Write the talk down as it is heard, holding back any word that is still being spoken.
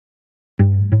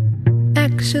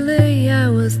Actually, I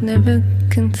was never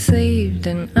conceived,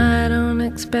 and I don't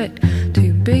expect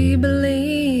to be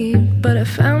believed. But I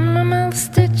found my mouth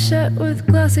stitched shut with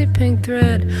glossy pink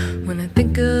thread. When I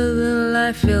think of the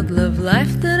life-filled love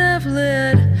life that I've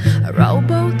led, I row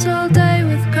boats all day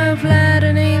with curved light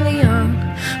and alien.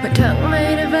 My tongue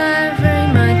made of ivory,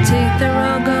 my teeth are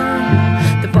all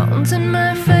gone. The bones in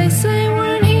my face, they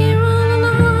weren't here all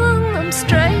along. I'm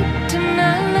straight and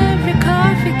I love your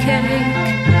coffee cake.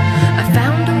 I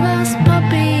found a lost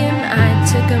puppy and I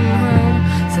took him home.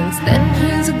 Since then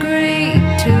he's agreed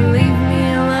to leave me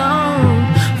alone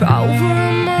for over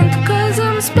a month, 'cause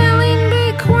I'm spelling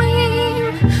big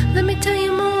queen. Let me tell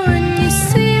you more and you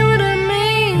see what I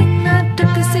mean. I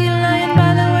took a sea lion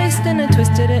by the waist and I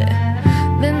twisted it,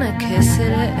 then I kissed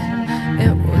it.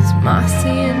 It was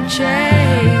mossy and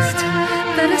chaste.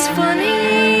 That is funny,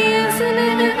 isn't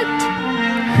it?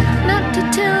 Not to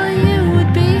tell you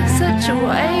would be such a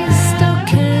waste. Oh,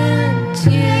 can't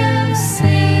you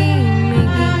see me?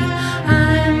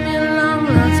 I'm your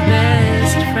long-lost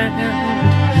best friend.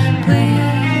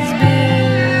 Please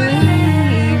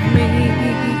believe me.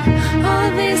 All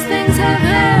these things have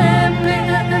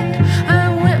happened. I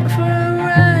went for a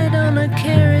ride on a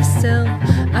carousel.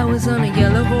 I was on a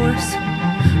yellow horse,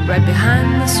 right behind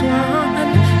the swan.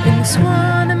 In the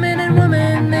swan, a man and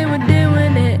woman, they were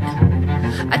doing it.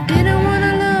 I didn't want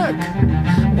to look,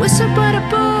 whistle but a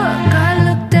book. I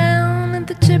looked down at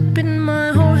the chip in my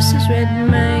horse's red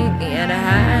mane. He had a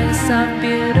high, soft,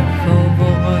 beautiful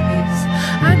voice.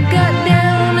 I got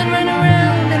down and ran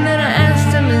around, and then I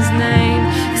asked him his name.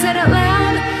 He said out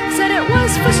loud, said it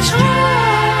was first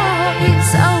choice.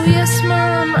 Oh yes,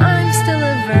 Mom, I'm still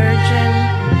a virgin.